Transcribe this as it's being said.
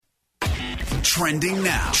Trending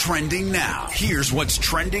now. Here's what's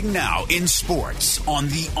trending now in sports on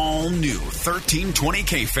the all-new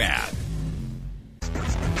 1320K Fan.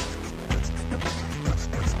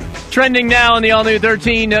 Trending now on the all-new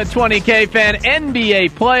 1320K Fan.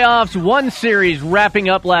 NBA playoffs. One series wrapping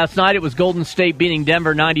up last night. It was Golden State beating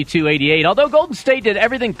Denver 92-88. Although Golden State did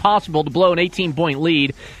everything possible to blow an 18-point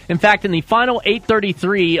lead. In fact, in the final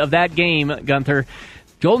 8:33 of that game, Gunther,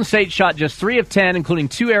 Golden State shot just 3 of 10, including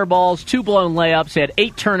 2 air balls, 2 blown layups. They had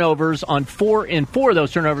 8 turnovers on 4 of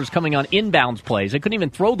those turnovers coming on inbounds plays. They couldn't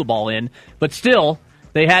even throw the ball in, but still,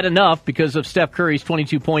 they had enough because of Steph Curry's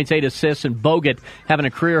 22 points, 8 assists, and Bogut having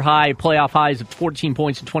a career-high playoff highs of 14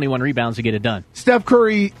 points and 21 rebounds to get it done. Steph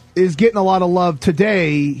Curry is getting a lot of love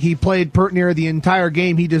today. He played pert near the entire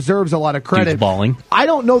game. He deserves a lot of credit. Dude's balling. I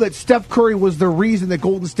don't know that Steph Curry was the reason that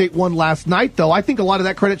Golden State won last night, though. I think a lot of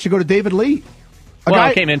that credit should go to David Lee.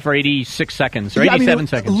 It came in for 86 seconds, or 87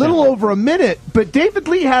 seconds. A little over a minute, but David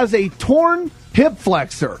Lee has a torn hip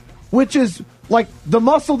flexor, which is like the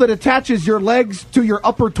muscle that attaches your legs to your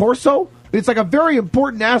upper torso. It's like a very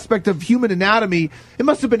important aspect of human anatomy. It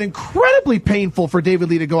must have been incredibly painful for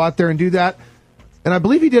David Lee to go out there and do that. And I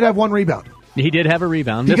believe he did have one rebound. He did have a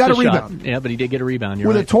rebound. He got a rebound. Yeah, but he did get a rebound.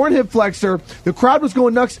 With a torn hip flexor, the crowd was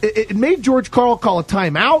going nuts. It made George Karl call a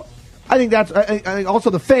timeout. I think that's also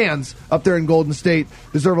the fans up there in Golden State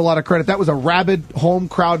deserve a lot of credit. That was a rabid home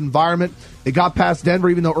crowd environment. They got past Denver,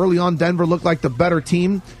 even though early on Denver looked like the better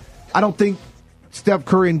team. I don't think Steph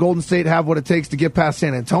Curry and Golden State have what it takes to get past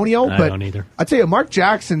San Antonio. I don't either. I tell you, Mark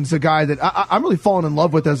Jackson's a guy that I'm really falling in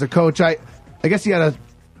love with as a coach. I guess he had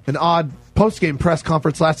an odd post-game press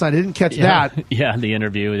conference last night. I didn't catch that. Yeah, the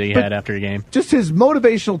interview that he had after the game. Just his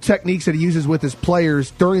motivational techniques that he uses with his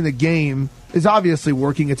players during the game is obviously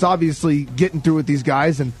working. It's obviously getting through with these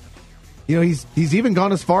guys. And, you know, he's even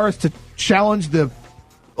gone as far as to challenge the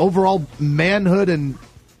overall manhood and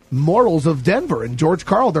morals of Denver. And George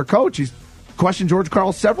Karl, their coach, he's questioned George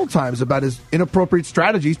Karl several times about his inappropriate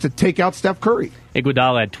strategies to take out Steph Curry.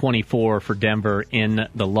 Iguodala had 24 for Denver in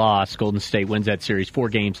the loss. Golden State wins that series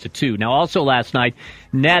 4-2. Now, also last night,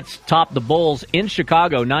 Nets topped the Bulls in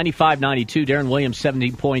Chicago, 95-92. Darren Williams,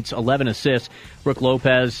 17 points, 11 assists. Brook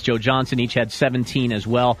Lopez, Joe Johnson each had 17 as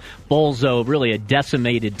well. Bulls, though, really a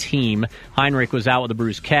decimated team. Heinrich was out with a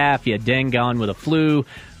bruised calf. He had Deng gone with a flu.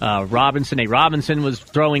 Nate Robinson was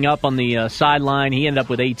throwing up on the sideline. He ended up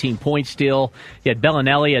with 18 points still. He had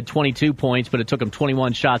Bellinelli had 22 points, but it took him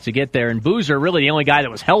 21 shots to get there. And Boozer, really the only guy that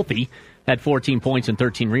was healthy, had 14 points and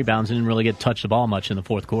 13 rebounds and didn't really get to touch the ball much in the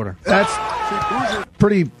fourth quarter. That's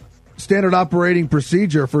pretty standard operating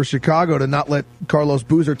procedure for Chicago to not let Carlos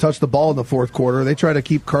Boozer touch the ball in the fourth quarter. They try to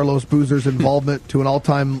keep Carlos Boozer's involvement to an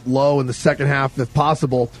all-time low in the second half if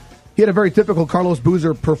possible. He had a very typical Carlos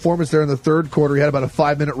Boozer performance there in the third quarter. He had about a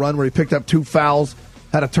 5-minute run where he picked up 2 fouls,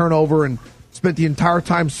 had a turnover, and spent the entire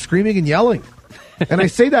time screaming and yelling. And I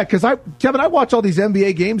say that because, Kevin, I watch all these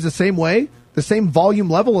NBA games the same way, the same volume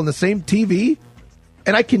level and the same TV,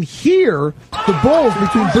 and I can hear the Bulls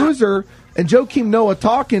between Boozer and Joakim Noah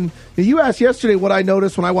talking. You asked yesterday what I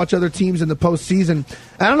noticed when I watch other teams in the postseason.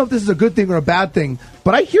 I don't know if this is a good thing or a bad thing,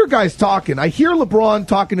 but I hear guys talking. I hear LeBron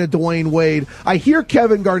talking to Dwayne Wade. I hear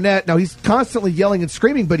Kevin Garnett. Now, he's constantly yelling and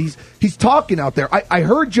screaming, but he's talking out there. I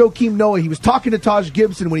heard Joakim Noah. He was talking to Taj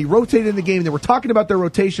Gibson when he rotated in the game. They were talking about their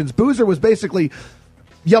rotations. Boozer was basically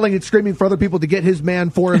yelling and screaming for other people to get his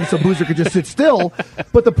man for him so Boozer could just sit still.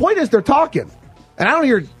 But the point is they're talking. And I don't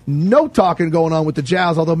hear no talking going on with the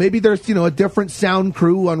Jazz, although maybe there's, a different sound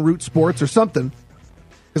crew on Root Sports or something.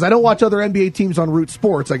 Because I don't watch other NBA teams on Root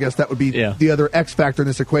Sports. I guess that would be the other X factor in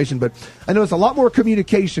this equation. But I know there's a lot more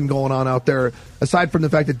communication going on out there, aside from the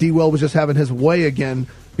fact that D-Well was just having his way again,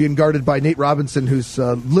 being guarded by Nate Robinson, who's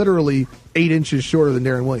literally 8 inches shorter than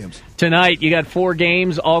Darren Williams. Tonight, you got 4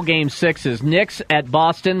 games, all game 6s. Knicks at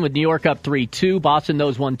Boston with New York up 3-2. Boston,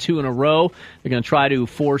 those won 2 in a row. They're going to try to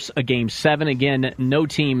force a game 7. Again, no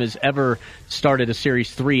team has ever started a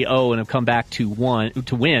series 3-0 and have come back to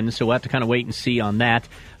win, so we'll have to kind of wait and see on that.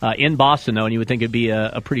 In Boston, though, and you would think it'd be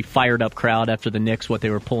a pretty fired-up crowd after the Knicks, what they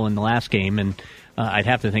were pulling the last game, and I'd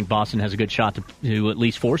have to think Boston has a good shot to at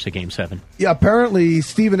least force a Game 7. Yeah, apparently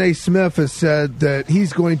Stephen A. Smith has said that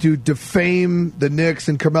he's going to defame the Knicks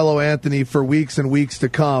and Carmelo Anthony for weeks and weeks to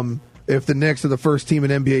come if the Knicks are the first team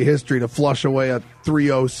in NBA history to flush away a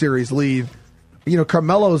 3-0 series lead.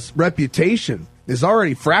 Carmelo's reputation is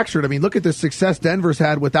already fractured. I mean, look at the success Denver's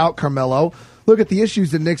had without Carmelo. Look at the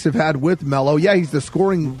issues the Knicks have had with Melo. Yeah, he's the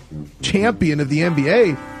scoring champion of the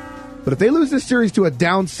NBA. But if they lose this series to a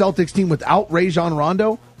down Celtics team without Rajon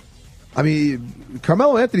Rondo, I mean,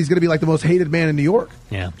 Carmelo Anthony's going to be like the most hated man in New York.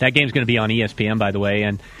 Yeah, that game's going to be on ESPN, by the way.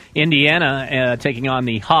 And Indiana taking on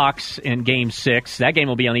the Hawks in Game 6. That game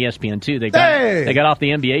will be on ESPN, too. They got off the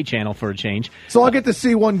NBA channel for a change. So I'll get to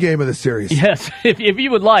see one game of the series. Yes, if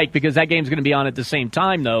you would like, because that game's going to be on at the same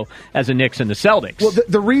time, though, as the Knicks and the Celtics. Well,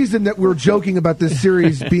 the reason that we're joking about this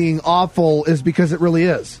series being awful is because it really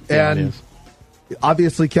is. Yeah, and it is.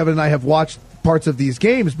 Obviously, Kevin and I have watched parts of these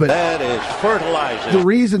games, but that is fertilizer. The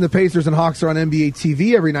reason the Pacers and Hawks are on NBA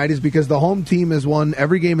TV every night is because the home team has won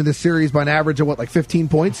every game in this series by an average of, 15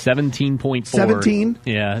 points? 17.4. 17?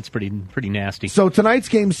 Yeah, that's pretty nasty. So tonight's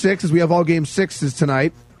Game 6, as we have all Game 6s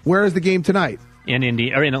tonight. Where is the game tonight? In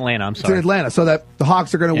Atlanta, I'm sorry. It's in Atlanta, so that the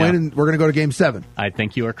Hawks are going to win, and we're going to go to Game 7. I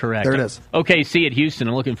think you are correct. There it is. OKC at Houston.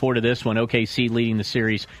 I'm looking forward to this one. OKC leading the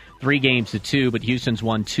series 3-2, but Houston's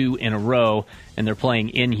won 2 in a row, and they're playing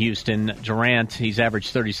in Houston. Durant, he's averaged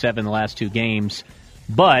 37 the last 2 games,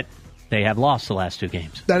 but they have lost the last 2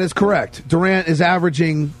 games. That is correct. Durant is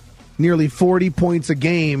averaging nearly 40 points a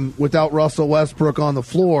game without Russell Westbrook on the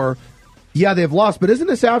floor. Yeah, they've lost, but isn't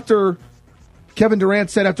this after Kevin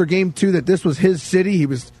Durant said after Game 2 that this was his city? It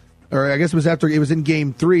was in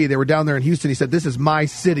Game 3. They were down there in Houston. He said, "This is my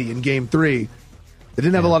city" in Game 3. They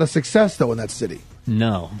didn't have a lot of success, though, in that city.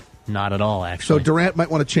 No, not at all, actually. So Durant might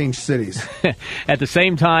want to change cities. At the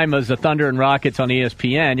same time as the Thunder and Rockets on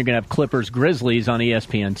ESPN, you're going to have Clippers-Grizzlies on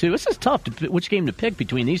ESPN, too. This is tough, which game to pick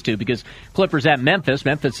between these two, because Clippers at Memphis.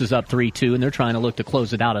 Memphis is up 3-2, and they're trying to look to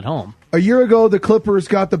close it out at home. A year ago, the Clippers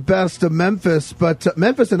got the best of Memphis, but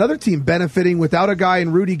Memphis, another team benefiting without a guy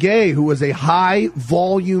in Rudy Gay, who was a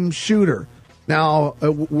high-volume shooter. Now,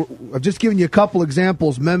 I've just given you a couple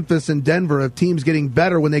examples, Memphis and Denver, of teams getting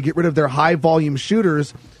better when they get rid of their high-volume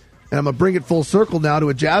shooters. And I'm going to bring it full circle now to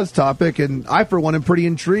a Jazz topic, and I, for one, am pretty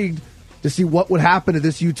intrigued to see what would happen to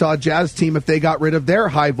this Utah Jazz team if they got rid of their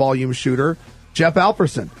high-volume shooter, Jeff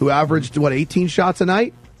Alperson, who averaged, 18 shots a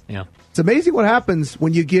night? Yeah. It's amazing what happens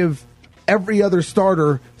when you give every other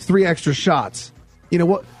starter 3 extra shots. You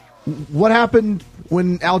know, what happened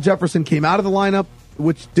when Al Jefferson came out of the lineup,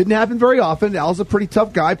 which didn't happen very often. Al's a pretty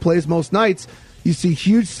tough guy, plays most nights. You see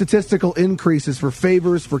huge statistical increases for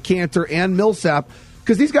Favors, for Cantor, and Millsap,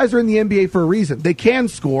 because these guys are in the NBA for a reason. They can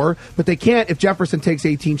score, but they can't if Jefferson takes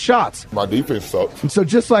 18 shots. My defense sucks. And so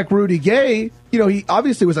just like Rudy Gay, he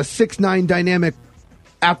obviously was a 6'9", dynamic,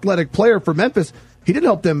 athletic player for Memphis. He didn't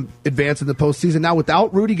help them advance in the postseason. Now,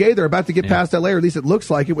 without Rudy Gay, they're about to get past LA, or at least it looks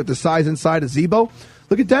like it, with the size inside of Zebo.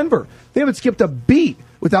 Look at Denver. They haven't skipped a beat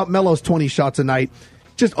without Melo's 20 shots a night.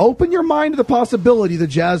 Just open your mind to the possibility the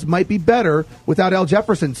Jazz might be better without Al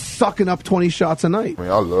Jefferson sucking up 20 shots a night.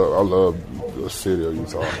 I love the city of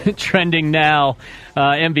Utah. Trending now,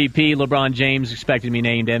 MVP LeBron James expected to be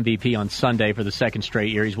named MVP on Sunday for the second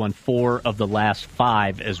straight year. He's won 4 of the last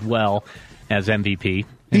 5 as well as MVP.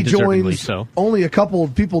 He joins only a couple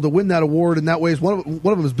of people to win that award, and that way one of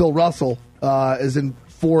them is Bill Russell, is in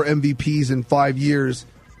 4 MVPs in 5 years.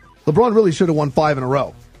 LeBron really should have won 5 in a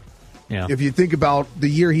row. Yeah. If you think about the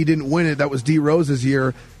year he didn't win it, that was D. Rose's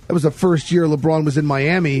year. That was the first year LeBron was in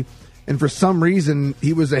Miami, and for some reason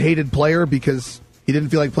he was a hated player because he didn't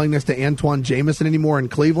feel like playing next to Antoine Jamison anymore in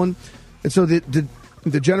Cleveland. And so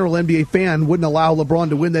the general NBA fan wouldn't allow LeBron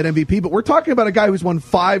to win that MVP. But we're talking about a guy who's won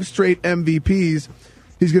 5 straight MVPs.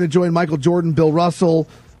 He's going to join Michael Jordan, Bill Russell,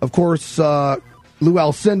 of course, Lou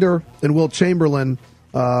Alcindor, and Wilt Chamberlain,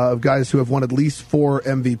 of guys who have won at least 4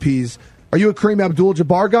 MVPs. Are you a Kareem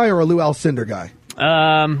Abdul-Jabbar guy or a Lou Alcindor guy?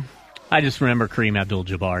 I just remember Kareem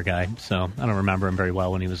Abdul-Jabbar guy, so I don't remember him very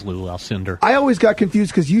well when he was Lou Alcindor. I always got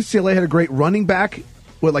confused because UCLA had a great running back,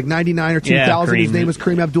 like 99 or 2000. His name was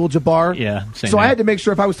Kareem Abdul-Jabbar. Yeah, so I had to make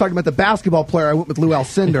sure if I was talking about the basketball player, I went with Lou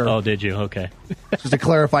Alcindor. Oh, did you? Okay. Just to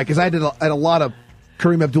clarify, because I had a lot of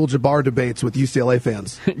Kareem Abdul-Jabbar debates with UCLA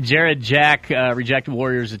fans. Jared Jack rejected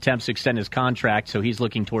Warriors' attempts to extend his contract, so he's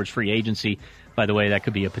looking towards free agency. By the way, that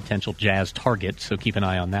could be a potential Jazz target, so keep an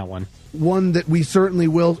eye on that one. One that we certainly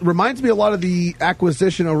will. Reminds me a lot of the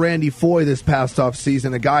acquisition of Randy Foye this past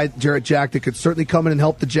offseason, a guy, Jarrett Jack, that could certainly come in and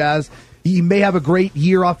help the Jazz. He may have a great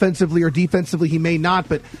year offensively or defensively. He may not,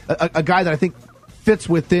 but a guy that I think fits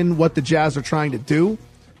within what the Jazz are trying to do,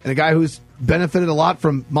 and a guy who's benefited a lot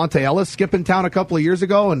from Monte Ellis skipping town a couple of years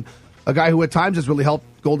ago, and a guy who at times has really helped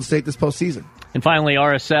Golden State this postseason. And finally,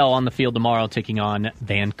 RSL on the field tomorrow taking on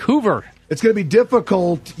Vancouver. It's going to be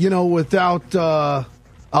difficult, without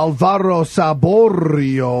Alvaro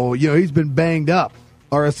Saborio. He's been banged up.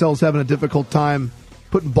 RSL's having a difficult time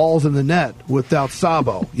putting balls in the net without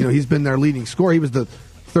Sabo. He's been their leading scorer. He was the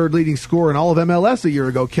 3rd leading scorer in all of MLS a year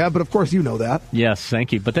ago, Kev, but of course you know that. Yes,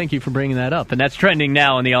 thank you. But thank you for bringing that up. And that's trending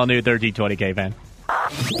now in the all-new 1320K van.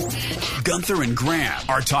 Gunther and Graham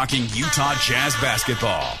are talking Utah Jazz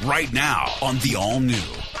basketball right now on the all-new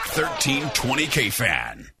 1320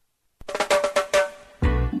 K-Fan.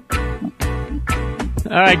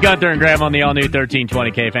 All right, Gunther and Graham on the all-new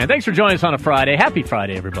 1320 K-Fan. Thanks for joining us on a Friday. Happy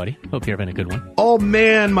Friday, everybody. Hope you're having a good one. Oh,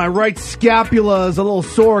 man, my right scapula is a little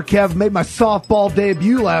sore, Kev. Made my softball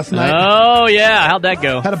debut last night. Oh, yeah. How'd that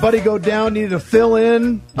go? Had a buddy go down, needed to fill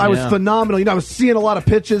in. I was phenomenal. I was seeing a lot of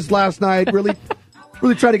pitches last night, really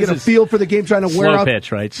trying to get a feel for the game, trying to wear out. Slow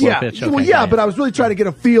pitch, right? Slow pitch. Okay, well, yeah, but I was really trying to get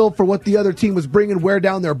a feel for what the other team was bringing, wear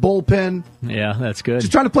down their bullpen. Yeah, that's good.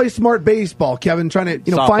 Just trying to play smart baseball, Kevin, trying to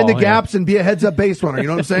Softball, find the gaps and be a heads-up base runner. You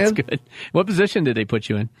know what I'm saying? That's good. What position did they put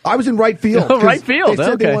you in? I was in right field. Oh, right field. They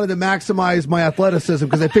said they wanted to maximize my athleticism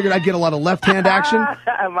because they figured I'd get a lot of left-hand action.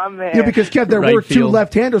 My man. Because, Kev, there were two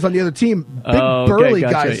left-handers on the other team. Big, burly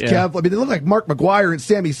guys, yeah. Kev. I mean, they looked like Mark McGuire and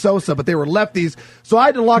Sammy Sosa, but they were lefties. So I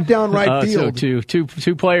had to lock down right field. So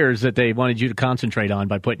two players that they wanted you to concentrate on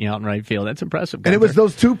by putting you out in right field. That's impressive, Gunther. And it was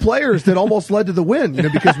those two players that almost led to the win,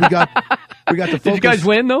 because we got to focus. Did you guys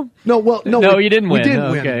win, though? No, you didn't win. We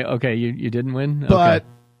didn't win. Okay, you didn't win? But,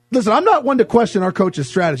 listen, I'm not one to question our coach's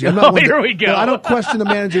strategy. I'm not here we go. I don't question the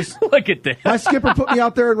manager's. Look at this. My skipper put me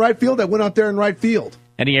out there in right field. I went out there in right field.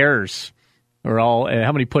 Any errors? Or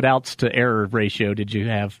how many put-outs to error ratio did you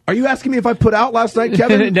have? Are you asking me if I put out last night,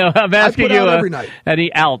 Kevin? No, I'm asking you every night.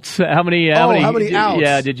 Any outs? How many outs?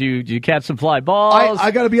 Yeah, did you catch some fly balls?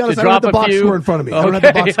 I got to be honest, I don't have the box score in front of me. I don't have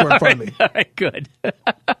the box score in front of me. All right, good.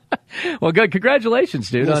 Well, good.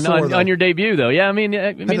 Congratulations, dude, on your debut, though. Yeah, I mean,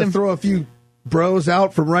 had to throw a few bros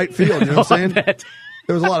out from right field. You know what I'm saying?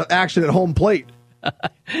 There was a lot of action at home plate.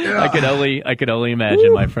 I could only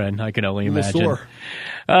imagine, my friend. I could only imagine.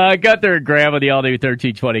 Gunther and Graham of the all-new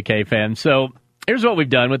 1320 K-Fan. So here's what we've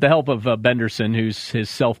done with the help of Benderson, who's his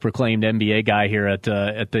self-proclaimed NBA guy here at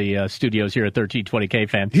the studios here at 1320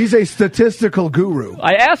 K-Fan. He's a statistical guru.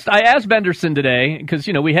 I asked Benderson today, because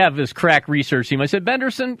we have this crack research team. I said,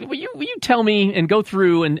 Benderson, will you tell me and go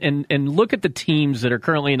through and look at the teams that are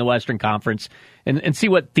currently in the Western Conference and see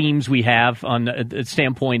what themes we have on the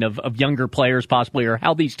standpoint of younger players possibly, or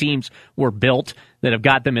how these teams were built that have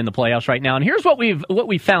got them in the playoffs right now. And here's what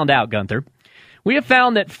we found out, Gunther. We have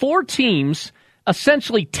found that 4 teams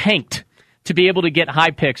essentially tanked to be able to get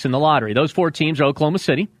high picks in the lottery. Those 4 teams are Oklahoma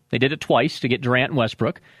City. They did it twice to get Durant and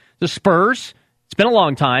Westbrook. The Spurs, it's been a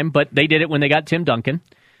long time, but they did it when they got Tim Duncan.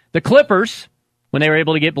 The Clippers, when they were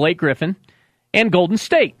able to get Blake Griffin. And Golden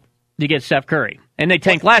State to get Steph Curry. And they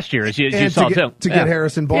tanked last year, as you saw, too. To get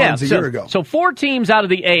Harrison Barnes a year ago. So 4 teams out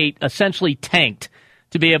of the 8 essentially tanked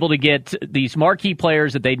to be able to get these marquee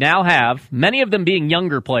players that they now have, many of them being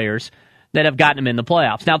younger players, that have gotten them in the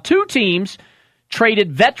playoffs. Now, 2 teams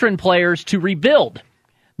traded veteran players to rebuild.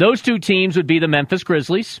 Those 2 teams would be the Memphis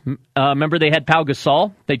Grizzlies. Remember, they had Pau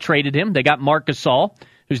Gasol. They traded him. They got Marc Gasol,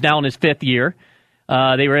 who's now in his 5th year.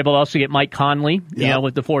 They were able to also get Mike Conley,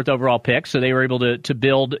 with the 4th overall pick. So they were able to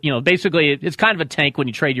build, basically it's kind of a tank when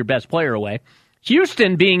you trade your best player away.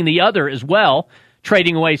 Houston being the other as well,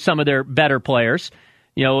 trading away some of their better players.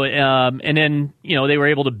 And then, they were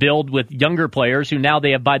able to build with younger players who now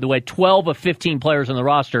they have, by the way, 12 of 15 players on the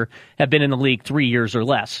roster have been in the league 3 years or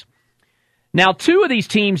less. Now, 2 of these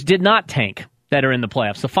teams did not tank that are in the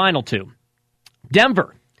playoffs, the final 2.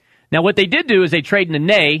 Denver. Now, what they did do is they traded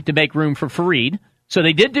Nene to make room for Fareed. So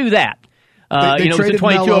they did do that. It was a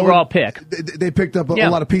 22 overall pick. They picked up a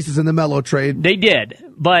lot of pieces in the Melo trade. They did,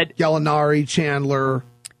 but Gallinari, Chandler.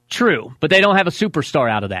 True, but they don't have a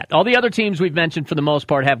superstar out of that. All the other teams we've mentioned, for the most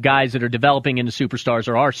part, have guys that are developing into superstars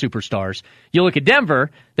or are superstars. You look at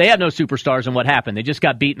Denver, they have no superstars, and what happened? They just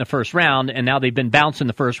got beat in the first round, and now they've been bouncing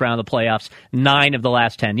the first round of the playoffs 9 of the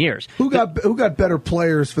last 10 years. Who got better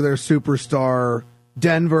players for their superstar?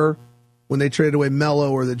 Denver when they traded away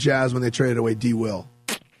Melo, or the Jazz when they traded away D. Will?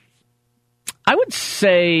 I would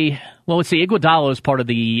say, well, let's see, Iguodala is part of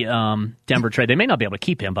the Denver trade. They may not be able to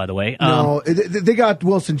keep him, by the way. No, they got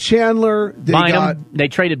Wilson Chandler. They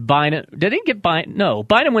traded Bynum. They didn't get Bynum. No,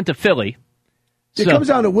 Bynum went to Philly. It comes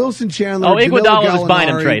down to Wilson Chandler. Oh, Iguodala was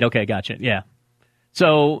Bynum trade. Okay, gotcha. Yeah.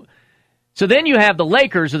 So then you have the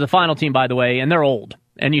Lakers as the final team, by the way, and they're old.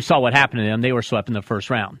 And you saw what happened to them. They were swept in the first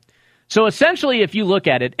round. So essentially, if you look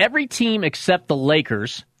at it, every team except the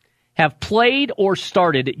Lakers have played or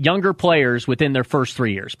started younger players within their first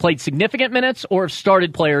 3 years, played significant minutes, or have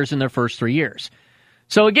started players in their first 3 years.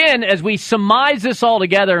 So again, as we surmise this all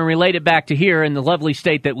together and relate it back to here in the lovely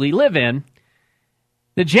state that we live in,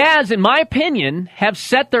 the Jazz, in my opinion, have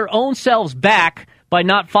set their own selves back by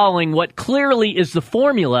not following what clearly is the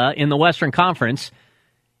formula in the Western Conference,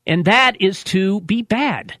 and that is to be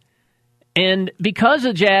bad. And because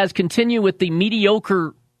the Jazz continue with the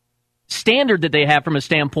mediocre standard that they have from a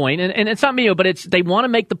standpoint, and it's not mediocre, but they want to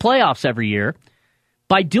make the playoffs every year.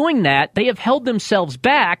 By doing that, they have held themselves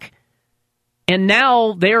back, and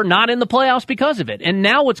now they are not in the playoffs because of it. And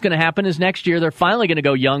now what's going to happen is next year they're finally going to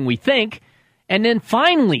go young, we think, and then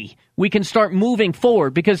finally we can start moving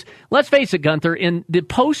forward. Because let's face it, Gunther, in the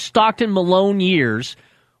post-Stockton Malone years,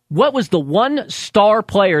 what was the one star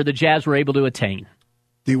player the Jazz were able to attain?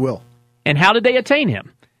 D. Will. And how did they attain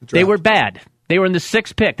him? They were bad. They were in the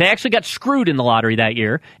 6th pick. They actually got screwed in the lottery that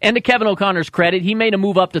year. And to Kevin O'Connor's credit, he made a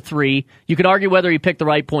move up to 3. You could argue whether he picked the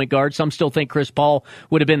right point guard. Some still think Chris Paul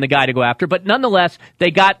would have been the guy to go after. But nonetheless, they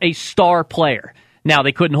got a star player. Now,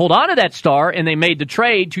 they couldn't hold on to that star, and they made the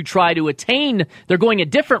trade to try to attain. They're going a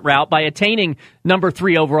different route by attaining number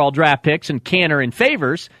 3 overall draft picks and Canner and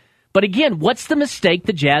Favors. But again, what's the mistake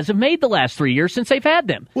the Jazz have made the last 3 years since they've had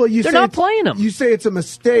them? Well, they're not playing them. You say it's a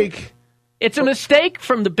mistake. It's a mistake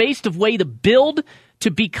from the base of way to build to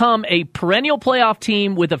become a perennial playoff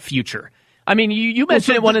team with a future. I mean, you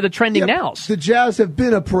mentioned it, one of the trending nows. The Jazz have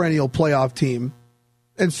been a perennial playoff team,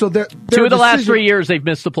 and so they're 2 of the last 3 years they've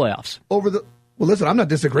missed the playoffs. Well, listen, I'm not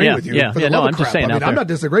disagreeing with you. I'm just saying. I'm not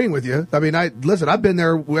disagreeing with you. I mean, I've been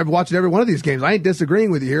there watching every one of these games. I ain't disagreeing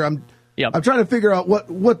with you here. I'm trying to figure out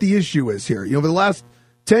what the issue is here. You know, for the last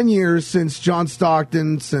 10 years, since John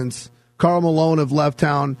Stockton, since Karl Malone have left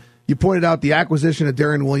town, you pointed out the acquisition of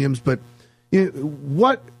Darren Williams, but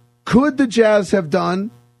what could the Jazz have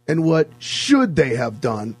done, and what should they have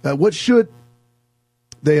done? What should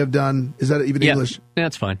they have done? Is that even English?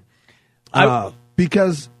 That's fine.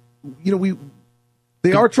 Because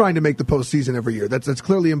they are trying to make the postseason every year. That's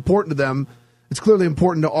clearly important to them. It's clearly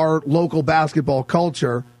important to our local basketball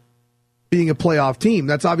culture, being a playoff team.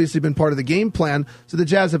 That's obviously been part of the game plan. So the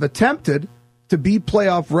Jazz have attempted to be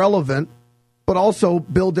playoff relevant, but also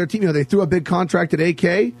build their team. They threw a big contract at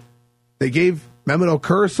AK. They gave Mehmet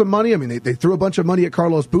Okur some money. I mean, they threw a bunch of money at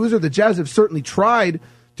Carlos Boozer. The Jazz have certainly tried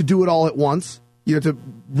to do it all at once, to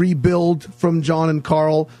rebuild from John and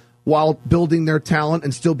Carl while building their talent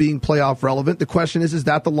and still being playoff relevant. The question is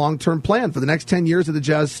that the long-term plan? For the next 10 years, are the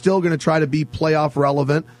Jazz still going to try to be playoff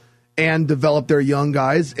relevant and develop their young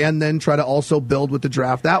guys and then try to also build with the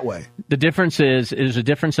draft that way? The difference is a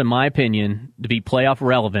difference, in my opinion, to be playoff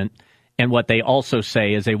relevant, and what they also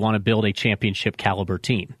say is they want to build a championship caliber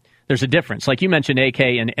team. There's a difference. Like you mentioned, AK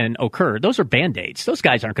and Okur, those are Band-Aids. Those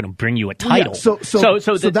guys aren't going to bring you a title. Yeah,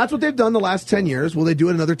 so that's what they've done the last 10 years. Will they do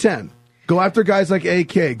it another 10? Go after guys like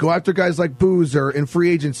AK. Go after guys like Boozer in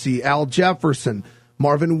free agency, Al Jefferson,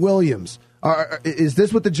 Marvin Williams. Is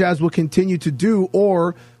this what the Jazz will continue to do,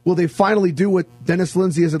 or will they finally do what Dennis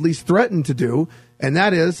Lindsey has at least threatened to do, and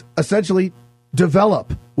that is essentially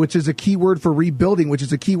develop, which is a key word for rebuilding, which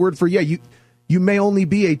is a key word for, you may only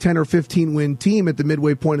be a 10 or 15 win team at the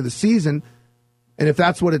midway point of the season, and if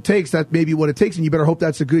that's what it takes, that may be what it takes, and you better hope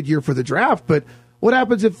that's a good year for the draft. But what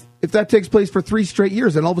happens if that takes place for 3 straight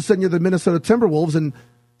years, and all of a sudden you're the Minnesota Timberwolves, and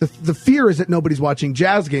the fear is that nobody's watching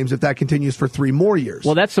Jazz games if that continues for 3 more years?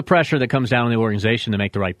 Well, that's the pressure that comes down on the organization to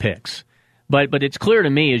make the right picks. But it's clear to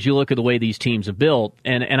me as you look at the way these teams have built,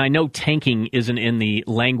 and I know tanking isn't in the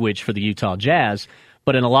language for the Utah Jazz,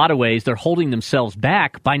 but in a lot of ways they're holding themselves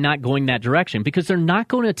back by not going that direction because they're not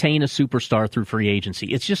going to attain a superstar through free agency.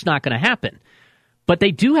 It's just not going to happen. But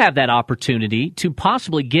they do have that opportunity to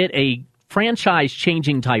possibly get a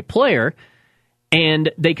franchise-changing type player,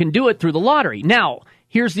 and they can do it through the lottery. Now,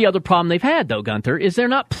 here's the other problem they've had, though, Gunther, is they're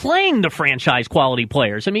not playing the franchise-quality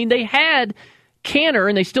players. I mean, they had Canner,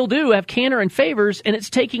 and they still do have Canner and Favors, and it's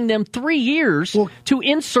taking them 3 years to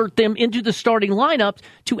insert them into the starting lineup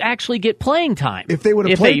to actually get playing time. If they would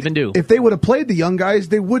have played the young guys,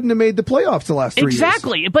 they wouldn't have made the playoffs the last 3 years.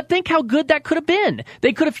 Exactly. But think how good that could have been.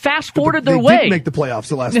 They could have fast-forwarded their way. They didn't make the playoffs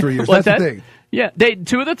the last 3 years. That's the thing. Yeah,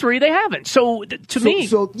 2 of the 3 they haven't. So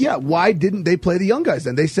why didn't they play the young guys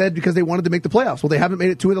then? They said because they wanted to make the playoffs. Well, they haven't made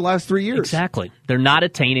it 2 of the last 3 years. Exactly. They're not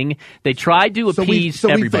attaining. They tried to appease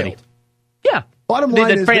everybody. We failed. Yeah. Bottom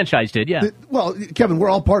line the franchise did, yeah. Kevin, we're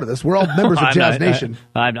all part of this. We're all members of Jazz Nation.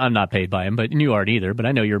 I'm not paid by him, but you aren't either. But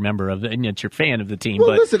I know you're a member of it, and you're a fan of the team. Well,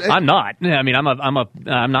 but listen, I'm not. I mean,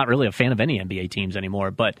 I'm not really a fan of any NBA teams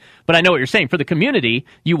anymore. But I know what you're saying. For the community,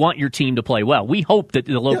 you want your team to play well. We hope that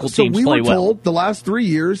the local teams play well. We were told the last 3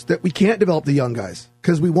 years that we can't develop the young guys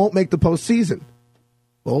because we won't make the postseason.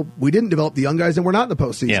 Well, we didn't develop the young guys, and we're not in the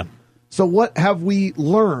postseason. Yeah. So what have we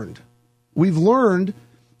learned? We've learned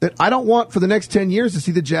that I don't want for the next 10 years to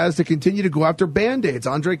see the Jazz to continue to go after Band-Aids,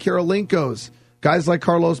 Andre Karolinkos, guys like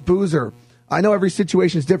Carlos Boozer. I know every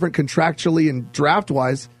situation is different contractually and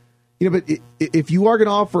draft-wise. But if you are going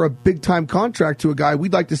to offer a big-time contract to a guy,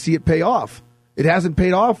 we'd like to see it pay off. It hasn't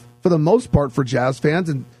paid off for the most part for Jazz fans,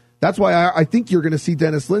 and that's why I think you're going to see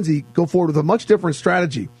Dennis Lindsey go forward with a much different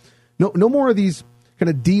strategy. No more of these kind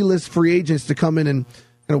of D-list free agents to come in and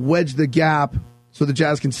kind of wedge the gap so the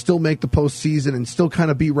Jazz can still make the postseason and still kind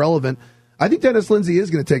of be relevant. I think Dennis Lindsey is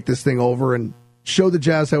going to take this thing over and show the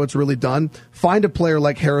Jazz how it's really done. Find a player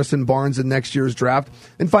like Harrison Barnes in next year's draft,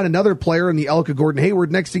 and find another player in the elk of Gordon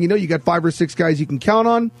Hayward. Next thing you know, you got 5 or 6 guys you can count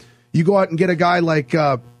on. You go out and get a guy like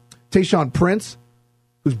Tayshaun Prince,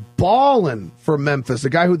 who's balling for Memphis, a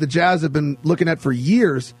guy who the Jazz have been looking at for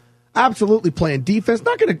years. Absolutely playing defense.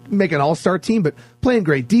 Not going to make an all-star team, but playing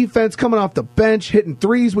great defense, coming off the bench, hitting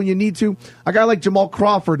threes when you need to. A guy like Jamal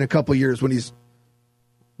Crawford in a couple of years when he's a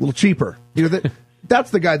little cheaper.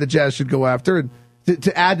 That's the guy the Jazz should go after. And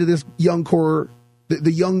to add to this young core, the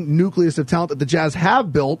young nucleus of talent that the Jazz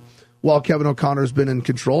have built while Kevin O'Connor's been in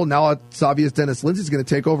control. Now it's obvious Dennis Lindsey's going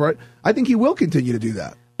to take over it. I think he will continue to do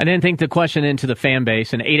that. I didn't think the question into the fan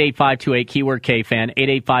base, and 88528 keyword KFan,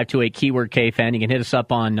 88528 keyword KFan. You can hit us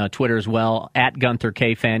up on Twitter as well, at Gunther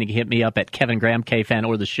KFan. You can hit me up at Kevin Graham KFan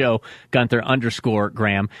or the show,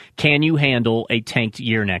 Gunther_Graham. Can you handle a tanked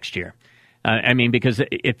year next year? Because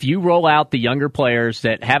if you roll out the younger players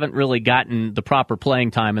that haven't really gotten the proper playing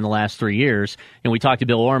time in the last 3 years, and we talked to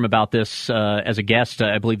Bill Orm about this as a guest,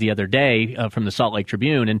 I believe, the other day from the Salt Lake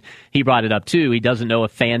Tribune, and he brought it up too. He doesn't know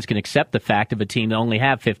if fans can accept the fact of a team that only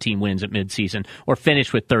have 15 wins at midseason or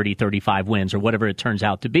finish with 30, 35 wins or whatever it turns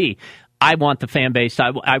out to be. I want the fan base. I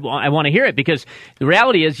want to hear it, because the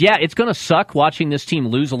reality is, it's going to suck watching this team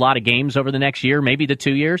lose a lot of games over the next year, maybe the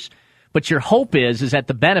 2 years. But your hope is that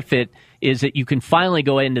the benefit is that you can finally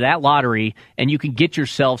go into that lottery and you can get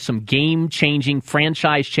yourself some game-changing,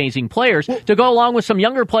 franchise-changing players to go along with some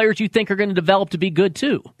younger players you think are going to develop to be good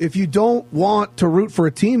too. If you don't want to root for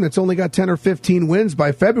a team that's only got 10 or 15 wins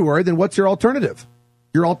by February, then what's your alternative?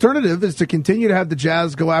 Your alternative is to continue to have the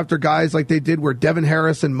Jazz go after guys like they did where Devin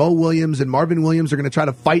Harris and Mo Williams and Marvin Williams are going to try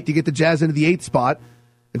to fight to get the Jazz into the 8th spot.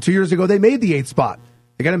 And 2 years ago, they made the 8th spot.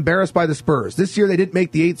 They got embarrassed by the Spurs. This year they didn't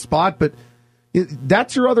make the 8th spot, but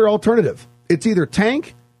that's your other alternative. It's either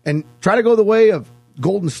tank and try to go the way of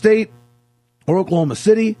Golden State or Oklahoma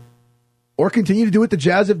City, or continue to do what the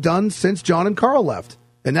Jazz have done since John and Carl left.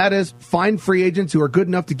 And that is find free agents who are good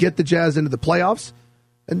enough to get the Jazz into the playoffs.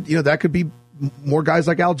 And, that could be more guys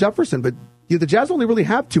like Al Jefferson. But the Jazz only really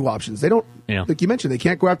have 2 options. They don't, like you mentioned, they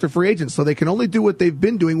can't go after free agents. So they can only do what they've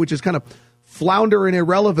been doing, which is kind of flounder in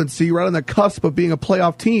irrelevancy right on the cusp of being a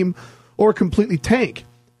playoff team, or completely tank.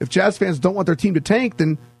 If Jazz fans don't want their team to tank,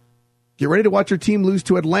 then get ready to watch your team lose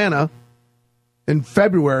to Atlanta in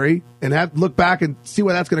February and look back and see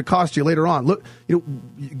what that's going to cost you later on.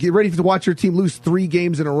 Get ready to watch your team lose 3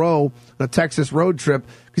 games in a row on a Texas road trip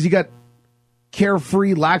because you got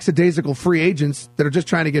carefree, lackadaisical free agents that are just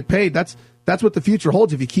trying to get paid. That's what the future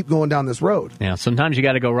holds if you keep going down this road. Yeah, sometimes you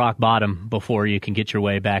got to go rock bottom before you can get your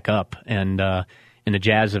way back up. And the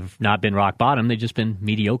Jazz have not been rock bottom. They've just been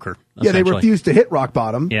mediocre. Yeah, they refused to hit rock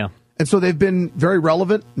bottom. Yeah. And so they've been very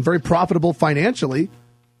relevant and very profitable financially.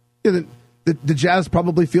 The Jazz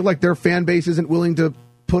probably feel like their fan base isn't willing to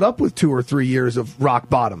put up with 2 or 3 years of rock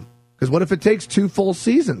bottom. Because what if it takes 2 full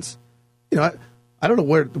seasons? I don't know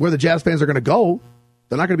where the Jazz fans are going to go.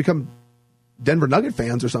 They're not going to become Denver Nugget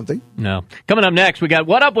fans or something. No. Coming up next, we got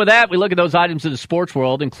What Up With That? We look at those items in the sports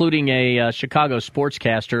world, including a Chicago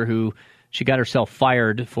sportscaster who she got herself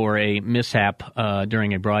fired for a mishap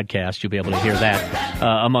during a broadcast. You'll be able to hear that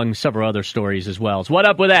among several other stories as well. So What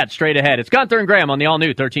Up With That? Straight ahead. It's Gunther and Graham on the all-new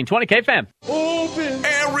 1320 KFM. Open.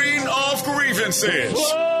 Airing of grievances.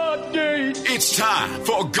 It's time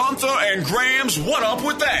for Gunther and Graham's What Up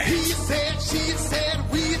With That? He said, she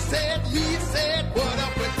said, we said, he said, what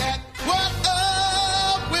up with that? What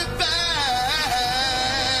up with that?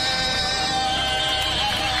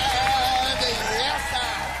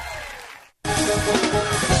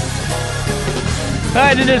 All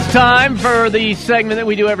right, it is time for the segment that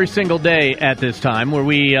we do every single day at this time, where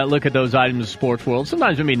we look at those items of the sports world.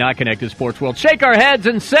 Sometimes we may not connect to the sports world. Shake our heads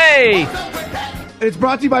and say... It's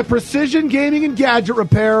brought to you by Precision Gaming and Gadget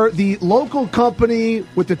Repair, the local company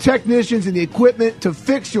with the technicians and the equipment to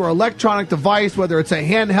fix your electronic device, whether it's a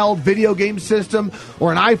handheld video game system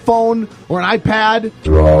or an iPhone or an iPad, a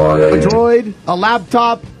Droid, a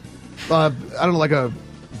laptop, I don't know, like a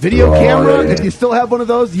video camera. If you still have one of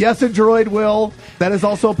those, yes, a Droid will. That is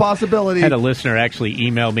also a possibility. I had a listener actually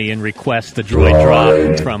email me and request the Droid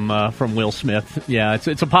drop from Will Smith. Yeah,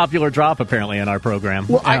 it's a popular drop apparently in our program.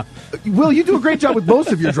 Well, Will, you do a great job with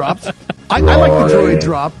most of your drops. I like the Droid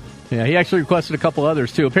drop. Yeah, he actually requested a couple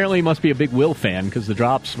others, too. Apparently, he must be a big Will fan because the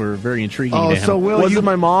drops were very intriguing to him. So Will, Was you it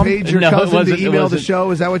my mom? paid your No, it cousin to wasn't- it email the wasn't.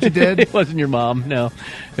 show? Is that what you did? It wasn't your mom, no.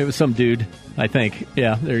 It was some dude, I think.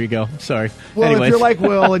 Yeah, there you go. Sorry. Well, Anyways. if you're like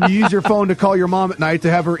Will and you use your phone to call your mom at night to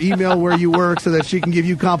have her email where you work so that she can give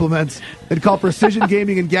you compliments, then call Precision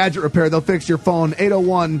Gaming and Gadget Repair. They'll fix your phone,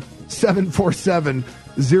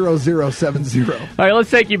 801-747-0070. All right, let's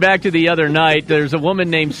take you back to the other night. There's a woman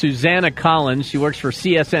named Susanna Collins. She works for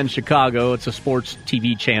CSN Chicago. It's a sports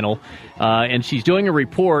TV channel. And she's doing a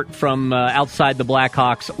report from outside the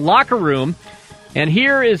Blackhawks locker room. And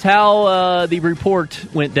here is how the report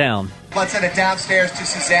went down. Let's send it downstairs to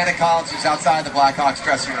Susanna Collins, who's outside the Blackhawks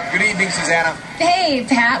dressing room. Good evening, Susanna. Hey,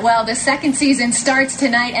 Pat. Well, the second season starts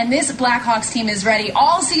tonight, and this Blackhawks team is ready.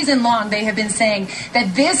 All season long, they have been saying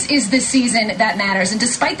that this is the season that matters. And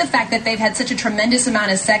despite the fact that they've had such a tremendous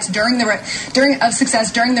amount of success during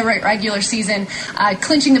the regular season,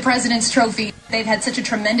 clinching the President's Trophy, they've had such a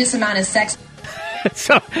tremendous amount of sex.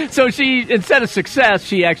 So she, instead of success,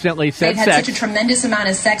 she accidentally said They've had sex. such a tremendous amount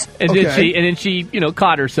of sex. And Okay. then she,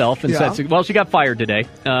 caught herself and Yeah. said, well, she got fired today.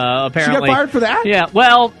 Apparently. She got fired for that? Yeah.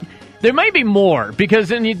 Well, there may be more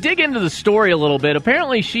because when you dig into the story a little bit,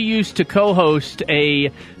 apparently she used to co-host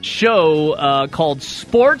a show called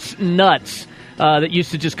Sports Nuts that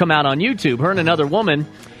used to just come out on YouTube. Her and another woman.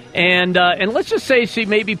 And let's just say she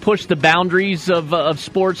maybe pushed the boundaries of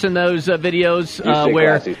sports in those videos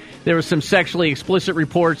where there were some sexually explicit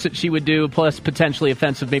reports that she would do, plus potentially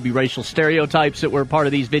offensive, maybe racial stereotypes that were part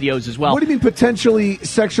of these videos as well. What do you mean potentially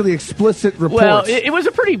sexually explicit reports? Well, it was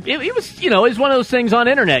a pretty. It was it was one of those things on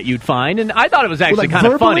internet you'd find, and I thought it was actually like kind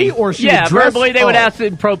of verbally, funny. or she yeah, would dress- verbally they would oh. ask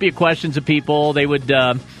appropriate questions of people. They would.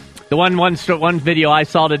 The one video I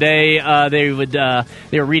saw today, they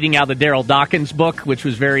were reading out the Daryl Dawkins book, which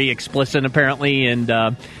was very explicit apparently, and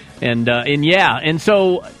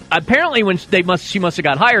so apparently when she must have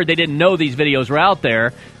got hired, they didn't know these videos were out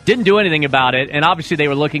there, didn't do anything about it, and obviously they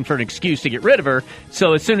were looking for an excuse to get rid of her.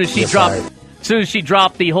 So as soon as she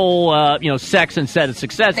dropped the whole sex instead of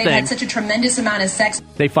success They've thing, had such a tremendous amount of sex.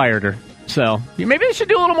 they fired her. So maybe they should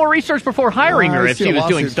do a little more research before hiring her I if see she a was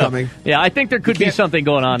doing lawsuit stuff. coming. Yeah, I think there could be something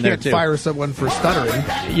going on you there can't too. fire someone for stuttering.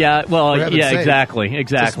 Yeah, well, For heaven's yeah, sake. exactly.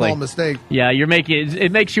 It's a small mistake. Yeah,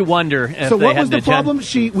 it makes you wonder if So they what had was the an agenda.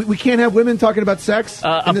 problem? We can't have women talking about sex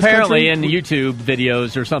in this Apparently country? in YouTube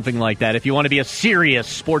videos or something like that, if you want to be a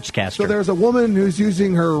serious sportscaster. So there's a woman who's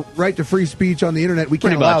using her right to free speech on the internet. We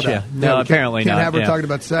can't Pretty allow much, that. yeah. No, we apparently can't not, have her yeah. talking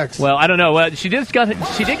about sex. Well, I don't know. She did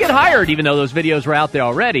get hired, even though those videos were out there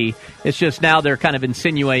already. It's just now they're kind of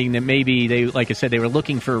insinuating that maybe they, like I said, they were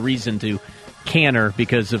looking for a reason to can her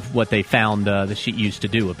because of what they found that she used to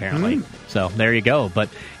do, apparently. So there you go. But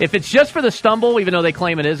if it's just for the stumble, even though they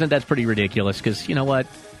claim it isn't, that's pretty ridiculous because, you know what?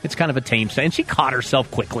 It's kind of a tame stunt. And she caught herself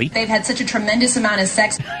quickly. They've had such a tremendous amount of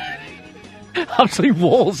sex. Obviously,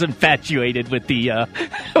 Wool's infatuated with the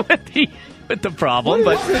with the problem,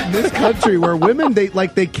 What but is it in this country where women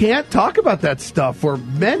they can't talk about that stuff. Where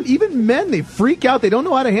even men, they freak out. They don't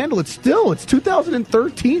know how to handle it. Still, it's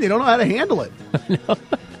 2013. They don't know how to handle it.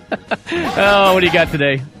 oh, what do you got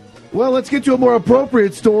today? Well, let's get to a more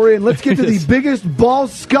appropriate story, and let's get to the biggest ball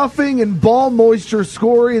scuffing and ball moisture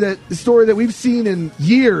story that we've seen in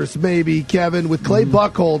years, maybe, Kevin, with Clay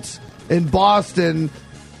Buchholz in Boston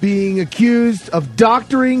being accused of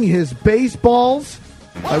doctoring his baseballs.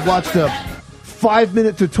 I watched a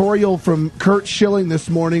 5-minute tutorial from Kurt Schilling this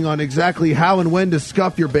morning on exactly how and when to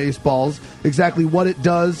scuff your baseballs, exactly what it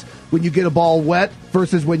does when you get a ball wet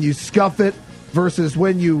versus when you scuff it versus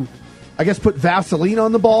when you, I guess, put Vaseline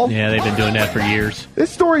on the ball. Yeah, they've been doing that for years. This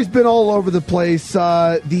story's been all over the place.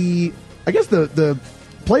 The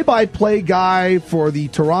play-by-play guy for the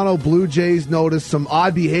Toronto Blue Jays noticed some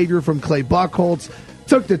odd behavior from Clay Buchholz,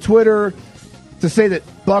 took to Twitter to say that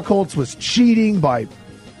Buchholz was cheating by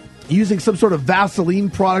using some sort of Vaseline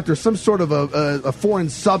product or some sort of a foreign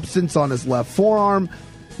substance on his left forearm.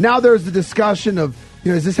 Now there's the discussion of,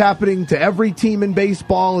 is this happening to every team in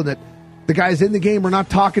baseball and that the guys in the game are not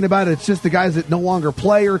talking about it. It's just the guys that no longer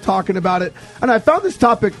play are talking about it. And I found this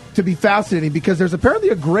topic to be fascinating because there's apparently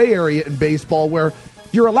a gray area in baseball where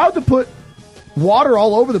you're allowed to put water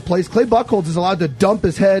all over the place. Clay Buchholz is allowed to dump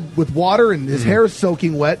his head with water and his hair is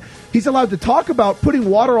soaking wet. He's allowed to talk about putting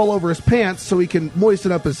water all over his pants so he can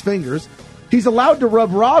moisten up his fingers. He's allowed to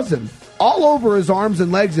rub rosin all over his arms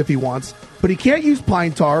and legs if he wants, but he can't use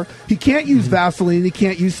pine tar, he can't use Vaseline, he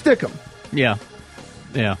can't use stickum. Yeah.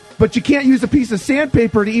 But you can't use a piece of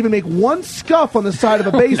sandpaper to even make one scuff on the side of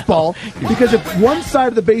a baseball because if one side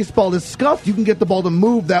of the baseball is scuffed, you can get the ball to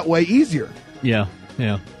move that way easier. Yeah.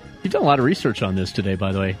 You've done a lot of research on this today,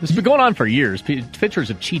 by the way. This has been going on for years. Pitchers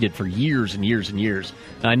have cheated for years and years and years.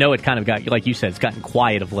 And I know it kind of got, like you said, it's gotten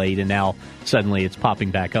quiet of late, and now suddenly it's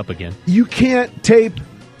popping back up again. You can't tape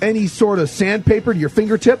any sort of sandpaper to your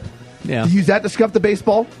fingertip. Yeah. Use that to scuff the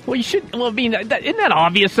baseball? Well, you should. Well, I mean, isn't that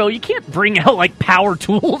obvious, though? You can't bring out, like, power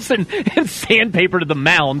tools and sandpaper to the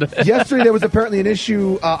mound. Yesterday, there was apparently an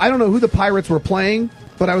issue. I don't know who the Pirates were playing,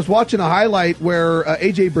 but I was watching a highlight where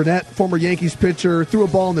A.J. Burnett, former Yankees pitcher, threw a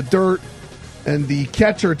ball in the dirt, and the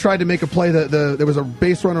catcher tried to make a play. There was a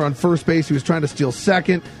base runner on first base. He was trying to steal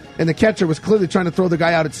second, and the catcher was clearly trying to throw the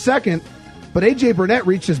guy out at second. But A.J. Burnett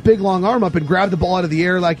reached his big, long arm up and grabbed the ball out of the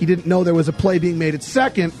air like he didn't know there was a play being made at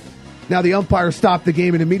second. Now the umpire stopped the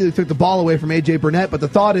game and immediately took the ball away from A.J. Burnett, but the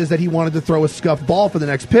thought is that he wanted to throw a scuffed ball for the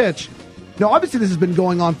next pitch. Now, obviously, this has been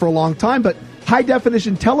going on for a long time, but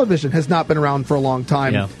high-definition television has not been around for a long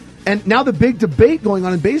time. Yeah. And now the big debate going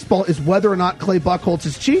on in baseball is whether or not Clay Buchholz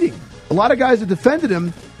is cheating. A lot of guys have defended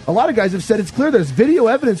him. A lot of guys have said it's clear. There's video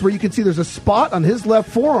evidence where you can see there's a spot on his left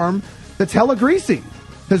forearm that's hella greasy.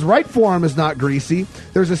 His right forearm is not greasy.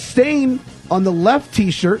 There's a stain on the left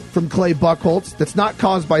T-shirt from Clay Buchholz that's not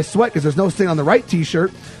caused by sweat because there's no stain on the right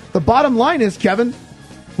T-shirt. The bottom line is, Kevin,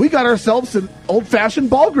 we got ourselves an old-fashioned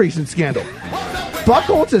ball greasing scandal.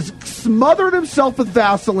 Buchholz has smothered himself with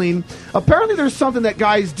Vaseline. Apparently there's something that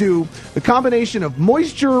guys do, the combination of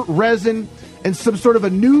moisture, resin, and some sort of a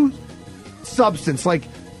new substance. Like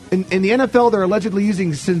in the NFL, they're allegedly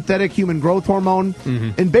using synthetic human growth hormone.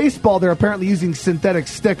 Mm-hmm. In baseball, they're apparently using synthetic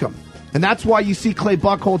stickum. And that's why you see Clay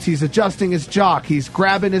Buchholz, he's adjusting his jock, he's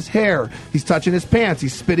grabbing his hair, he's touching his pants,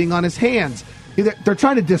 he's spitting on his hands. They're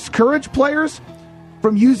trying to discourage players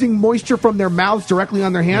from using moisture from their mouths directly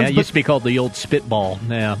on their hands. Yeah, it used to be called the old spitball.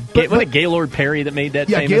 Yeah. Was it Gaylord Perry that made that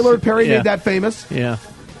famous? Yeah, Gaylord Perry made that famous. Yeah,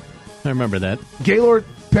 I remember that. Gaylord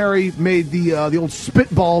Perry made the old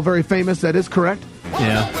spitball very famous. That is correct.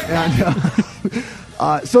 Yeah.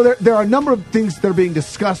 And so there are a number of things that are being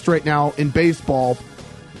discussed right now in baseball.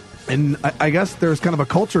 And I guess there's kind of a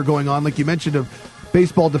culture going on, like you mentioned, of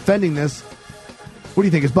baseball defending this. What do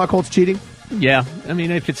you think? Is Buchholz cheating? Yeah. I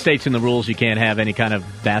mean, if it states in the rules you can't have any kind of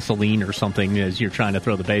Vaseline or something as you're trying to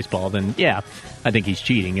throw the baseball, then, yeah, I think he's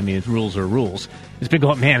cheating. I mean, rules are rules. It's been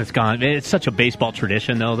going, man, it's gone. It's such a baseball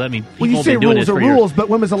tradition, though. I mean, well, you say rules are rules, but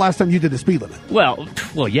when was the last time you did the speed limit? Well,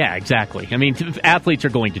 yeah, exactly. I mean, athletes are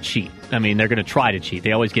going to cheat. I mean, they're going to try to cheat.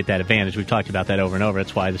 They always get that advantage. We've talked about that over and over.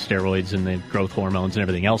 That's why the steroids and the growth hormones and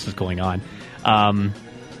everything else is going on.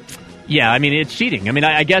 Yeah, I mean, it's cheating. I mean,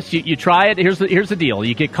 I guess you try it. Here's the deal.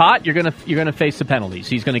 You get caught, you're gonna face the penalties.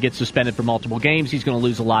 He's going to get suspended for multiple games. He's going to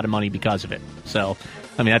lose a lot of money because of it. So,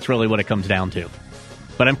 I mean, that's really what it comes down to.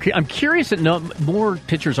 But I'm curious that more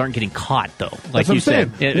pitchers aren't getting caught, though. Like you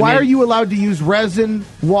said, why are you allowed to use resin,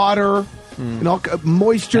 water,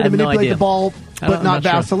 moisture to manipulate the ball, but not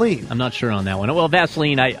Vaseline? Sure. I'm not sure on that one. Well,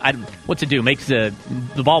 Vaseline, what's it do? Makes the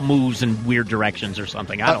ball moves in weird directions or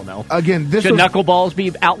something. I don't know. Again, should knuckleballs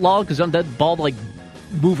be outlawed? Because doesn't that ball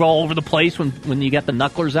move all over the place when you got the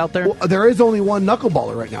knucklers out there? Well, there is only one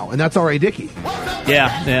knuckleballer right now, and that's R.A. Dickey.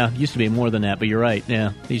 Yeah. Used to be more than that, but you're right.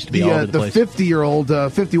 Yeah, he used to be all over the place. The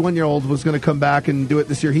 51-year-old was going to come back and do it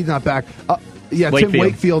this year. He's not back. Wakefield. Tim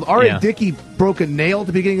Wakefield. R.A. Dickey broke a nail at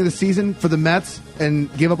the beginning of the season for the Mets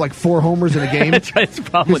and gave up like 4 homers in a game. That's right. It's a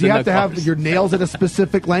problem with you have to have your nails at a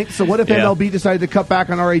specific length. So what if MLB decided to cut back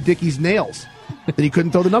on R.A. Dickey's nails? Then he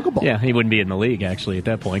couldn't throw the knuckleball. Yeah, he wouldn't be in the league, actually, at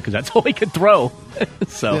that point, because that's all he could throw.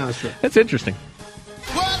 So that's interesting.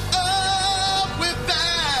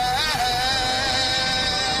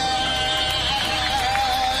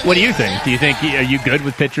 What do you think? Do you think, are you good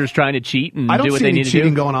with pitchers trying to cheat and do what they need to do? I don't see any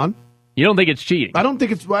cheating going on. You don't think it's cheating? I don't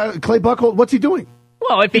think it's Clay Buchholz. What's he doing?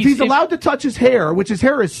 Well, if he's allowed to touch his hair, which his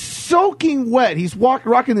hair is soaking wet, he's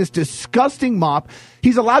rocking this disgusting mop.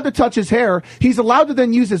 He's allowed to touch his hair. He's allowed to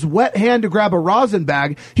then use his wet hand to grab a rosin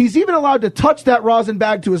bag. He's even allowed to touch that rosin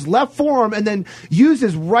bag to his left forearm and then use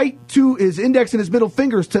his right to his index and his middle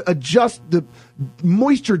fingers to adjust the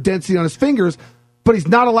moisture density on his fingers. But he's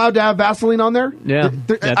not allowed to have Vaseline on there. Yeah,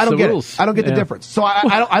 I don't get rules. it. I don't get the difference. So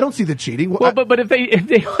I don't see the cheating. Well, but if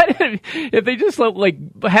they just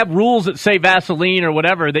have rules that say Vaseline or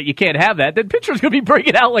whatever that you can't have that, then pitchers going to be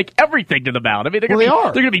bringing out like everything to the mound. I mean, they're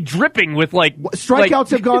going to be dripping with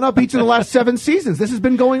strikeouts have gone up each of the last 7 seasons. This has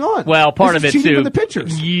been going on. Well, part of it too. From the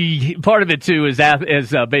pitchers. Part of it too is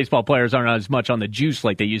as baseball players aren't as much on the juice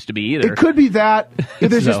like they used to be either. It could be that.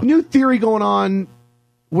 There's this new theory going on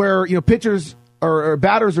where pitchers. Or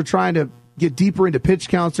batters are trying to get deeper into pitch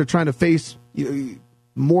counts. They're trying to face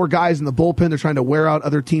more guys in the bullpen. They're trying to wear out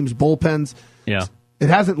other teams' bullpens. Yeah, it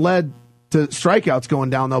hasn't led to strikeouts going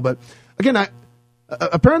down though. But again,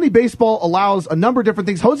 Apparently, baseball allows a number of different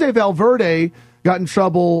things. Jose Valverde got in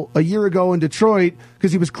trouble a year ago in Detroit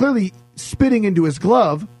because he was clearly spitting into his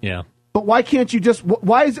glove. Yeah. But why can't you just?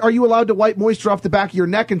 Are you allowed to wipe moisture off the back of your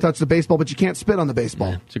neck and touch the baseball, but you can't spit on the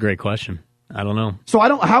baseball? Yeah, it's a great question. I don't know. So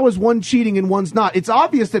how is one cheating and one's not? It's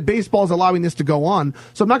obvious that baseball is allowing this to go on.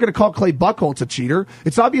 So I'm not going to call Clay Buchholz a cheater.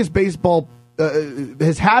 It's obvious baseball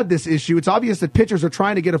has had this issue. It's obvious that pitchers are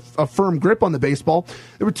trying to get a firm grip on the baseball.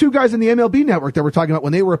 There were two guys in the MLB network that were talking about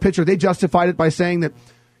when they were a pitcher, they justified it by saying that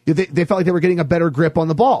they felt like they were getting a better grip on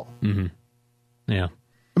the ball. Mm-hmm. Yeah.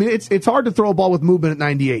 I mean, it's hard to throw a ball with movement at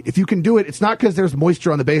 98. If you can do it, it's not because there's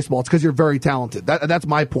moisture on the baseball. It's because you're very talented. That's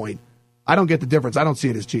my point. I don't get the difference. I don't see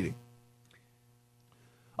it as cheating.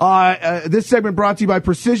 This segment brought to you by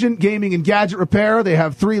Precision Gaming and Gadget Repair. They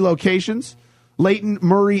have 3 locations. Layton,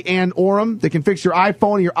 Murray, and Orem. They can fix your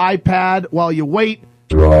iPhone or your iPad while you wait.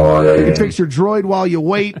 They can fix your Droid while you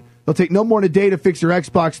wait. They'll take no more than a day to fix your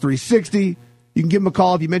Xbox 360. You can give them a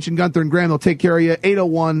call. If you mention Gunther and Graham, they'll take care of you.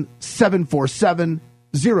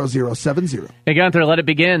 801-747-0070. Hey, Gunther, let it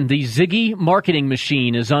begin. The Ziggy marketing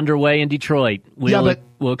machine is underway in Detroit.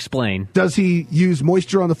 We'll explain. Does he use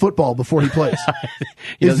moisture on the football before he plays?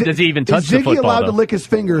 Does he even touch the football? Is Ziggy allowed to lick his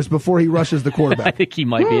fingers before he rushes the quarterback? I think he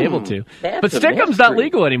might be able to. But Stick'em's not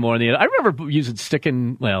legal anymore. I remember using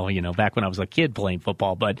Stickum. Well, back when I was a kid playing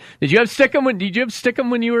football. But did you have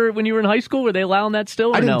Stick'em when you were in high school? Were they allowing that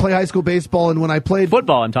still? I didn't play high school baseball, and when I played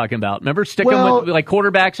football, I'm talking about. Remember Stick'em with like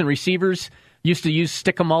quarterbacks and receivers used to use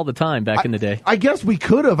Stick'em all the time back in the day. I guess we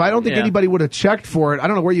could have. I don't think anybody would have checked for it. I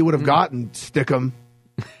don't know where you would have gotten Stick'em.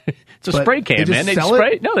 It's a spray can, man. They'd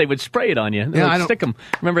spray it? No, they would spray it on you. Yeah, stick them.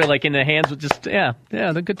 Remember, like in the hands with just they're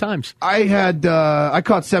good times. I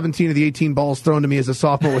caught 17 of the 18 balls thrown to me as a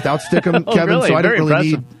sophomore without Stick'em, Kevin. Really? So I didn't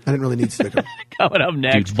impressive. really need Stick'em. Coming up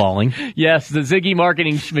next, dude's balling. Yes, the Ziggy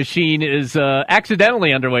marketing machine is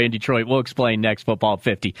accidentally underway in Detroit. We'll explain next. Football at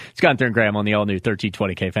 50. It's Gunther and Graham on the all-new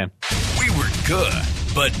 1320 KFM. We were good,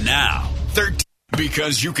 but now 13.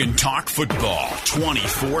 Because you can talk football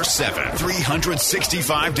 24/7,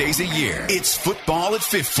 365 days a year. It's Football at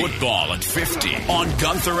 50. Football at 50 on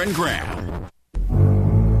Gunther and Graham.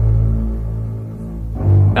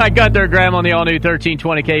 All right, Gunther and Graham on the all-new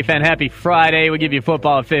 1320 KFM. Happy Friday. We give you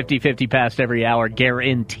Football at 50, 50 past every hour,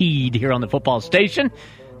 guaranteed here on the football station.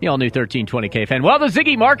 The all-new 1320 KFM. Well, the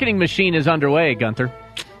Ziggy marketing machine is underway, Gunther.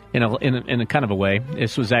 In a kind of a way.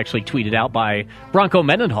 This was actually tweeted out by Bronco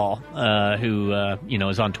Mendenhall, who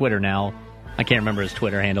is on Twitter now. I can't remember his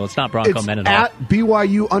Twitter handle. It's not Bronco Mendenhall. At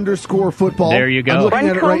BYU_football. There you go. I'm looking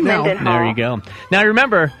at it right now. There you go. Now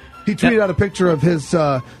remember, he tweeted out a picture of his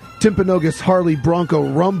Timpanogos Harley Bronco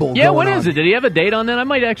Rumble. Yeah, what is it? Did he have a date on that? I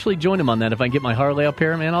might actually join him on that if I can get my Harley up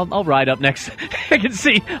here, man. I'll ride up next. I can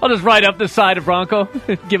see. I'll just ride up the side of Bronco,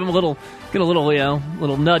 give him a little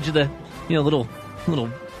nudge of the, little.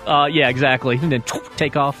 Yeah, exactly. And then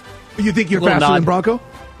take off. You think you're faster than Bronco?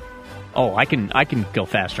 Oh, I can go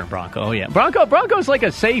faster than Bronco. Oh, yeah. Bronco's like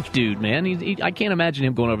a safe dude, man. I can't imagine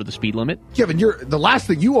him going over the speed limit. Kevin, the last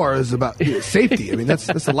thing you are is about safety. I mean, that's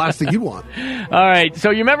the last thing you want. All right. So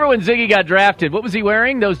you remember when Ziggy got drafted? What was he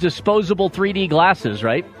wearing? Those disposable 3D glasses,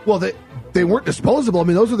 right? Well, they weren't disposable. I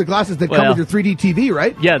mean, those are the glasses that come with your 3D TV,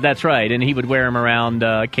 right? Yeah, that's right. And he would wear them around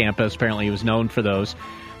campus. Apparently, he was known for those.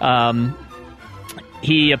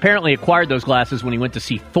 He apparently acquired those glasses when he went to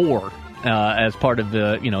see Thor as part of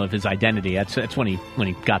the of his identity. That's when he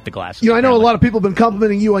got the glasses. I know a lot of people have been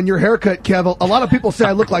complimenting you on your haircut, Kev. A lot of people say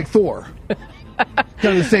I look like Thor. Kind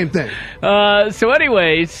of the same thing. So,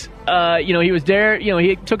 anyways, he was dare.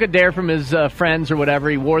 He took a dare from his friends or whatever.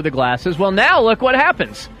 He wore the glasses. Well, now look what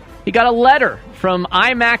happens. He got a letter from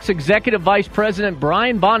IMAX Executive Vice President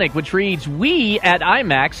Brian Bonnick, which reads, "We at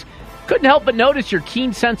IMAX couldn't help but notice your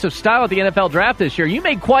keen sense of style at the NFL Draft this year. You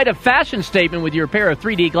made quite a fashion statement with your pair of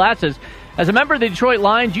 3D glasses. As a member of the Detroit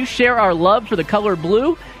Lions, you share our love for the color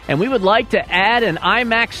blue, and we would like to add an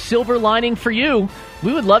IMAX silver lining for you.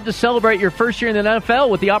 We would love to celebrate your first year in the NFL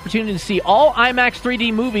with the opportunity to see all IMAX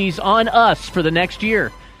 3D movies on us for the next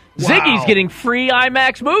year." Wow. Ziggy's getting free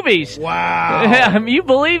IMAX movies. Wow. You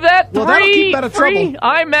believe that? Well, that'll keep out of free trouble.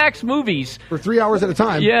 IMAX movies. For 3 hours at a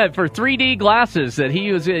time. Yeah, for 3D glasses that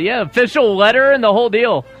he was, official letter and the whole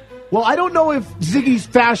deal. Well, I don't know if Ziggy's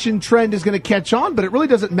fashion trend is going to catch on, but it really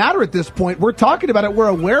doesn't matter at this point. We're talking about it. We're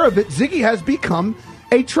aware of it. Ziggy has become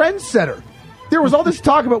a trendsetter. There was all this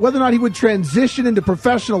talk about whether or not he would transition into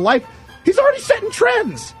professional life. He's already setting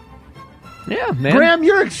trends. Yeah, man. Graham,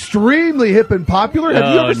 you're extremely hip and popular.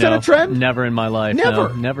 Have you ever set a trend? Never in my life. Never.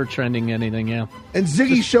 No, never trending anything, yeah. And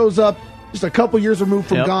Ziggy shows up just a couple years removed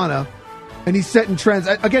from Ghana, and he's setting trends.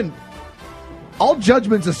 Again, all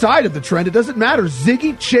judgments aside of the trend, it doesn't matter.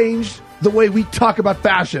 Ziggy changed the way we talk about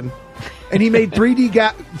fashion, and he made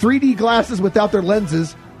 3D glasses without their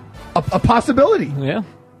lenses a possibility. Yeah.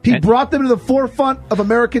 He brought them to the forefront of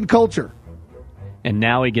American culture. And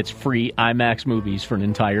now he gets free IMAX movies for an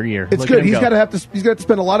entire year. It's good. He's got to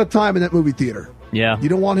spend a lot of time in that movie theater. Yeah. You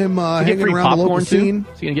don't want him hanging around the local scene.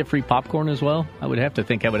 Is he going to get free popcorn as well? I would have to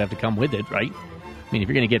think I would have to come with it, right? I mean, if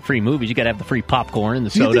you're going to get free movies, you got to have the free popcorn and the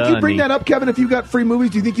soda. Do you think you'd bring that up, Kevin? If you got free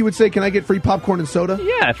movies, do you think you would say, "Can I get free popcorn and soda"?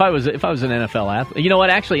 Yeah, if I was an NFL athlete, you know what?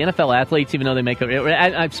 Actually, NFL athletes, even though they make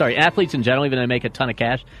athletes in general, even though they make a ton of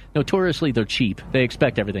cash, notoriously they're cheap. They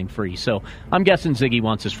expect everything free. So I'm guessing Ziggy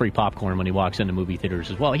wants his free popcorn when he walks into movie theaters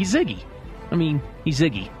as well. He's Ziggy. I mean, he's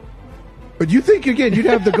Ziggy. But you think again, you'd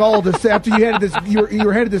have the gall to say after you handed this, you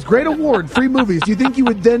were handed this great award, free movies. Do you think you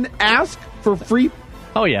would then ask for free?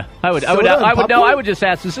 Oh yeah, I would. Soda I would just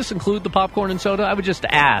ask. Does this include the popcorn and soda? I would just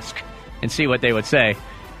ask and see what they would say,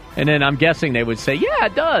 and then I'm guessing they would say, "Yeah,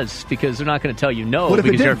 it does," because they're not going to tell you no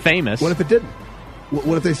because they're famous. What if it didn't?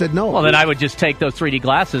 What if they said no? Well, then I would just take those 3D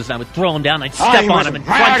glasses and I would throw them down. I'd step on them and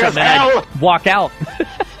crunch them, and I'd walk out.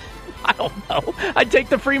 I don't know. I'd take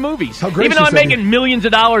the free movies. Even though I'm making millions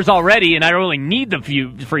of dollars already, and I only need the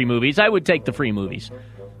few free movies, I would take the free movies.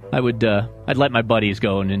 I'd let my buddies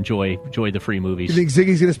go and enjoy the free movies. You think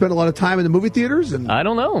Ziggy's going to spend a lot of time in the movie theaters? And I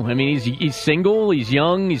don't know. I mean, he's single, he's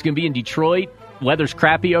young, he's going to be in Detroit. Weather's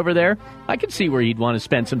crappy over there. I could see where he'd want to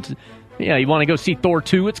spend some. You want to go see Thor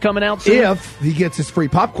 2? It's coming out soon. If he gets his free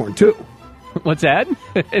popcorn too. What's that?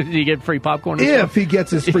 Do you get free popcorn? If he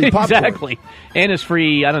gets his free popcorn, exactly, and his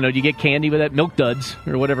free. I don't know. Do you get candy with that? Milk Duds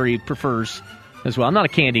or whatever he prefers. As well. I'm not a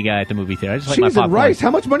candy guy at the movie theater. I just like my popcorn. And rice. How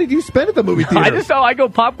much money do you spend at the movie theater? I go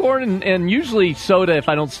popcorn and usually soda if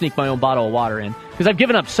I don't sneak my own bottle of water in. Because I've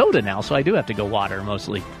given up soda now, so I do have to go water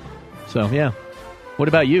mostly. So, yeah. What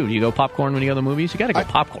about you? Do you go popcorn when you go to the movies? You got to go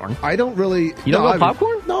popcorn. I don't really. You don't go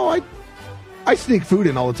popcorn? No, I sneak food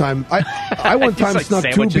in all the time. I one time snuck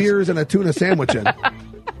sandwiches. 2 beers and a tuna sandwich in.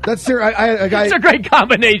 That's serious. It's a great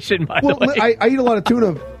combination, by the way. I eat a lot of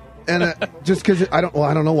tuna. And just because I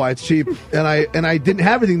don't know why it's cheap, and I didn't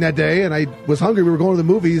have anything that day, and I was hungry. We were going to the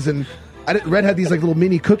movies, and Red had these like little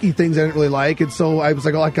mini cookie things I didn't really like, and so I was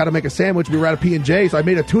like, I got to make a sandwich. We were at a P&J, so I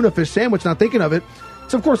made a tuna fish sandwich, not thinking of it.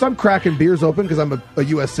 So of course I'm cracking beers open because I'm a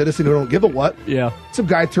U.S. citizen who don't give a what. Yeah. Some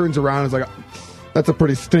guy turns around and is like, "That's a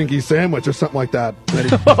pretty stinky sandwich," or something like that.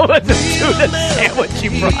 Oh, that's a tuna sandwich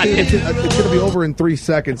you brought in. It's going to be over in 3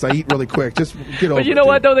 seconds. I eat really quick. Just get over it. But you know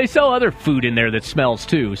what, though? They sell other food in there that smells,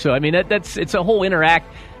 too. So, I mean, it's a whole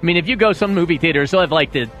interact. I mean, if you go some movie theaters, they'll have,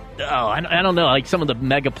 like, I don't know, like some of the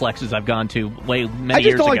megaplexes I've gone to many years ago. I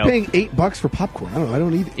just don't like paying $8 for popcorn. I don't know. I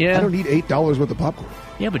don't need $8 worth of popcorn.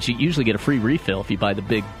 Yeah, but you usually get a free refill if you buy the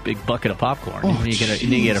big bucket of popcorn. Oh, you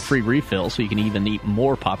get a free refill so you can even eat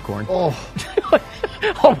more popcorn. Oh.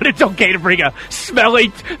 Oh, but it's okay to bring a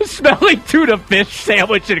smelly tuna fish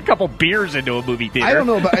sandwich and a couple beers into a movie theater. I don't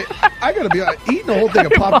know, but I got to be honest. Eating a whole thing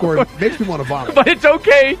of popcorn makes me want to vomit. But it's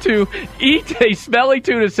okay to eat a smelly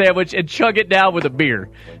tuna sandwich and chug it down with a beer.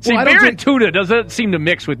 See, beer and tuna doesn't seem to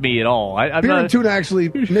mix with me at all. Beer and tuna actually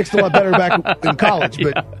mixed a lot better back in college,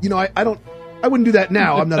 but I wouldn't do that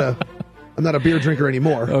now. I'm not a beer drinker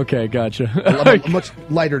anymore. Okay, gotcha. I'm a much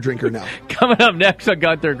lighter drinker now. Coming up next on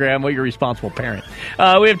Gunther Graham, well, you're a responsible parent.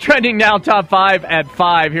 We have Trending Now Top 5 at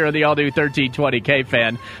 5 here on the all-new 1320K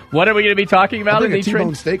fan. What are we going to be talking about? I'm going to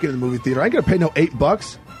T-bone steak in the movie theater. I ain't going to pay no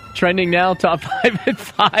 $8. Trending Now Top 5 at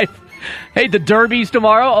 5. Hey, the Derby's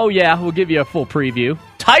tomorrow. Oh, yeah, we'll give you a full preview.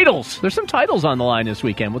 Titles. There's some titles on the line this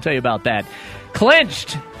weekend. We'll tell you about that.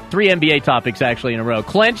 Clinched. 3 NBA topics, actually, in a row.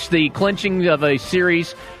 The clinching of a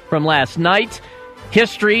series from last night.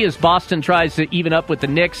 History as Boston tries to even up with the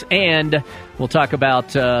Knicks. And we'll talk about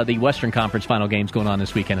the Western Conference final games going on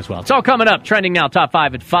this weekend as well. It's all coming up. Trending Now, Top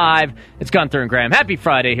 5 at 5. It's Gunther and Graham. Happy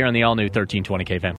Friday here on the all-new 1320K fan.